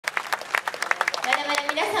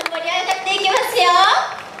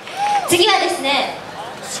次はですね、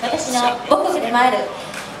私の母国でもある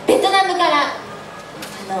ベトナムから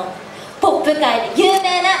ポップ界で有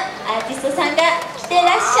名なアーティストさんが来てら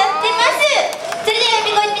っしゃってます。それでは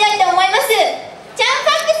呼び込みたいと思います。チャン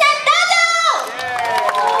ファップさん、どうぞ。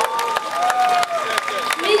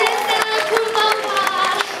皆さんこんばん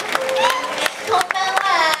は。こんばん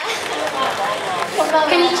は。こんばん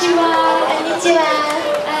は。こんにちは。こんにちは。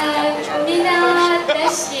みんな大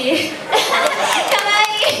好き。かわ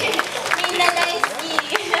いい。みんな大好き。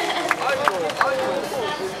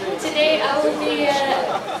Today I will be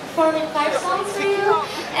performing 5 songs for you,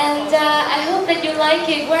 and I hope that you like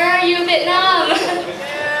it. Where are you, Vietnam?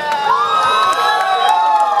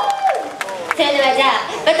 それではじゃあ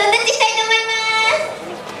バトンタッチしたいと思います。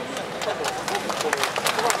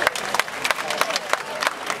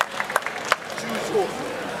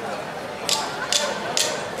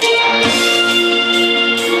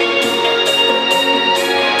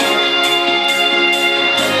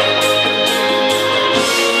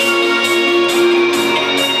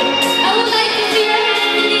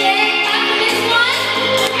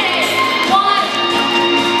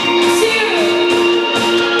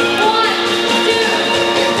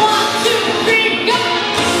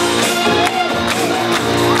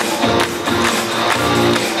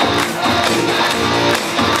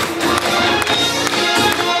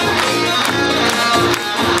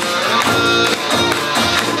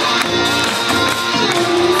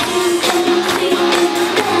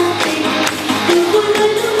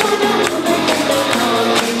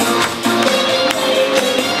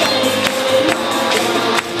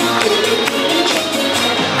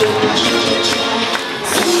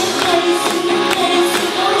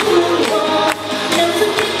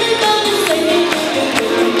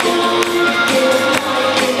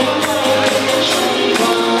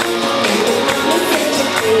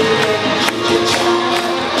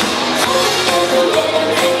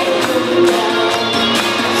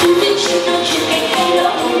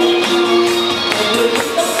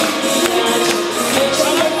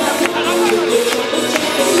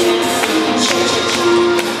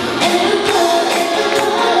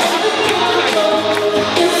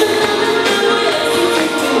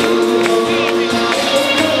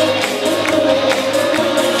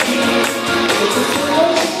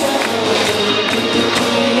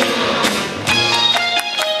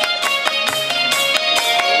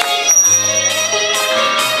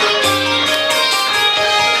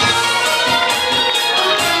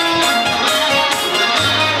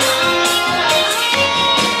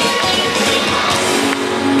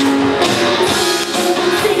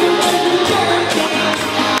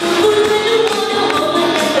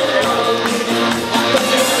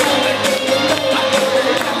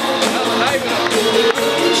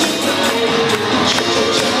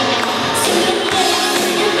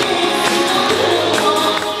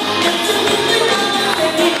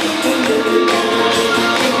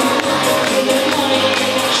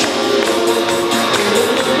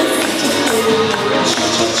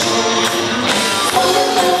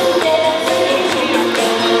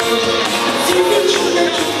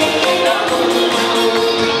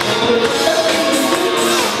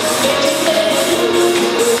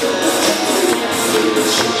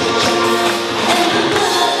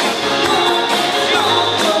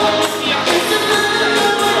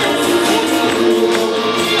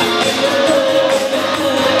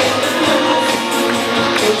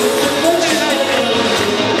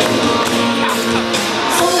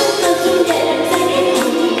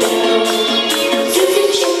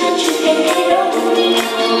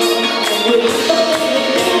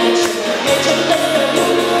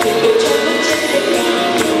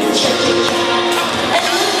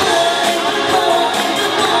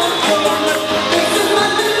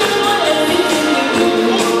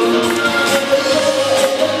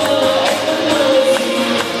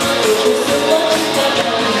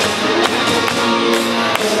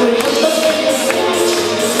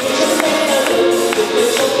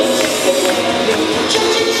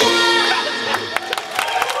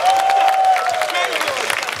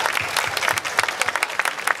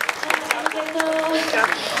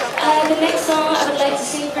The next song I would like to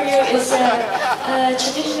sing for you is a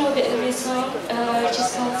traditional Vietnamese song, which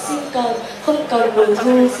is called Xin Cầu, Không Cầu Mùa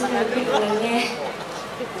Thu. Xin mời quý vị lắng nghe.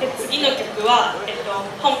 次の曲は、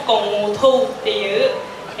香港を問うっていう、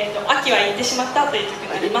秋は行ってしまったという曲に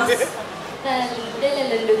なります。Và đây là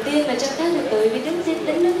lần đầu tiên mà Trang Pháp được tới với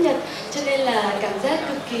đất nước Nhật, cho nên là cảm giác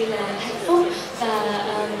cực kỳ là hạnh phúc. Và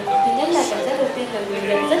thứ nhất là cảm giác đầu tiên là người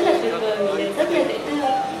Nhật rất là tuyệt vời, người Nhật rất là dễ thương.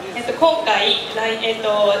 今回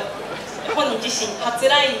本人自身初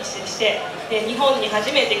来日でして、日本に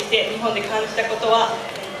初めて来て日本で感じたことは、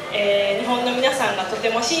日本の皆さんがとて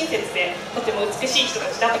も親切でとても美しい人た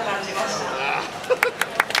ちだと感じました。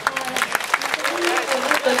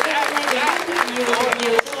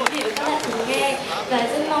nhiều trong buổi biểu diễn các bạn cùng nghe và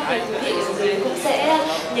rất mong là quý vị ở dưới cũng sẽ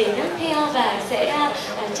nhảy nhót theo và sẽ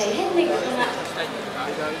cháy hết mình được không ạ?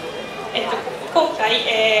 今回、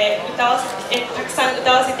たくさん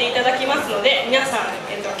歌わせていただきますので、皆さん、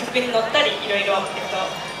曲に乗ったりいろいろ、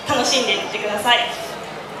楽しんでいってください。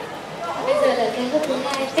Bây giờ là ca khúc thứ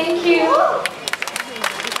hai. Thank you. 2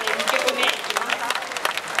曲目いきます。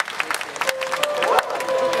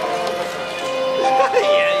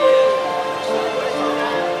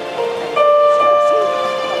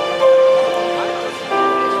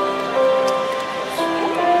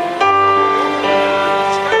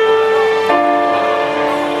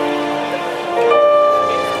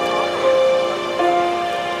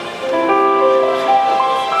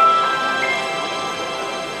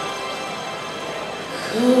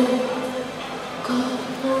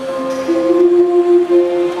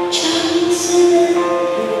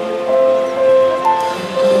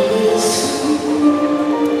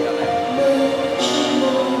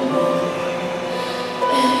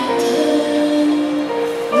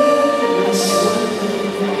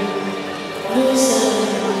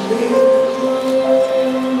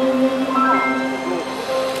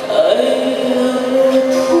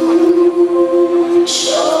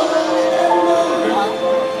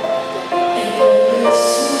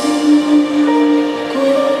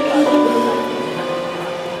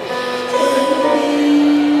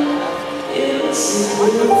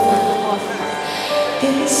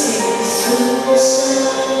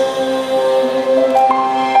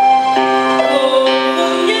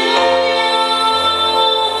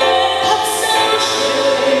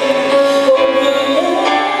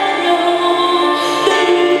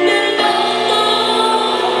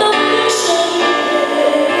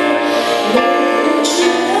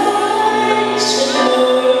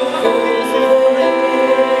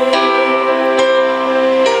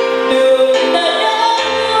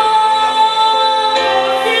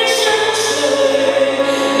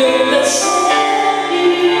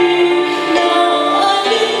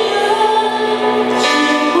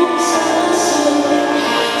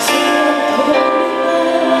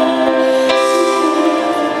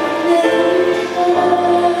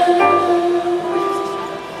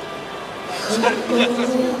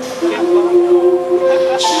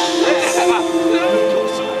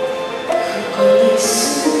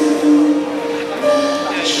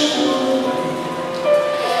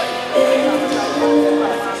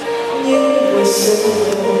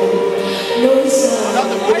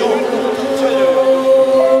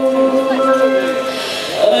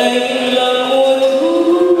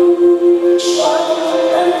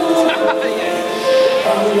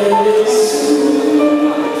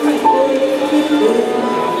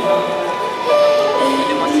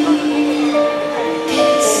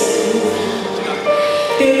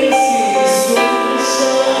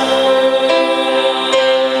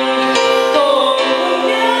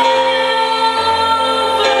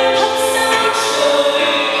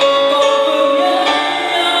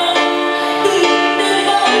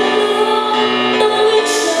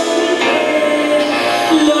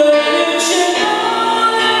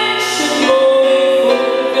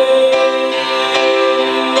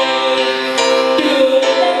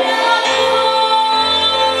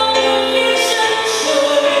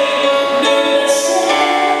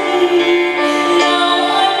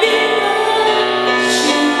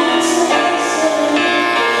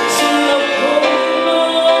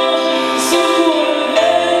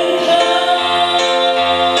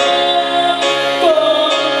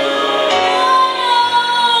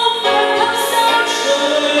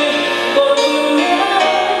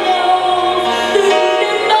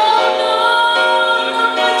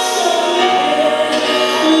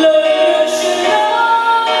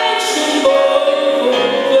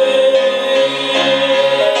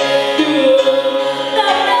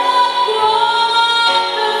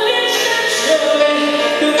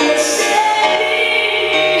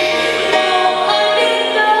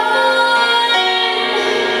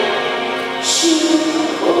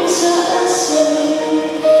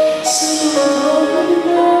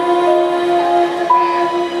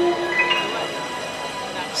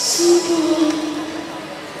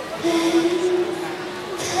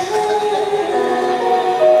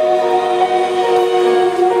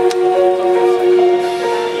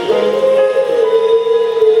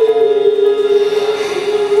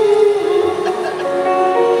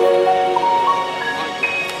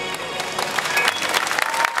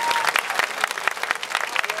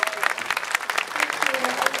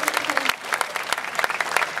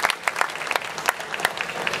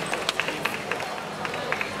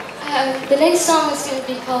The next song is going to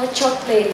be called Chocolate.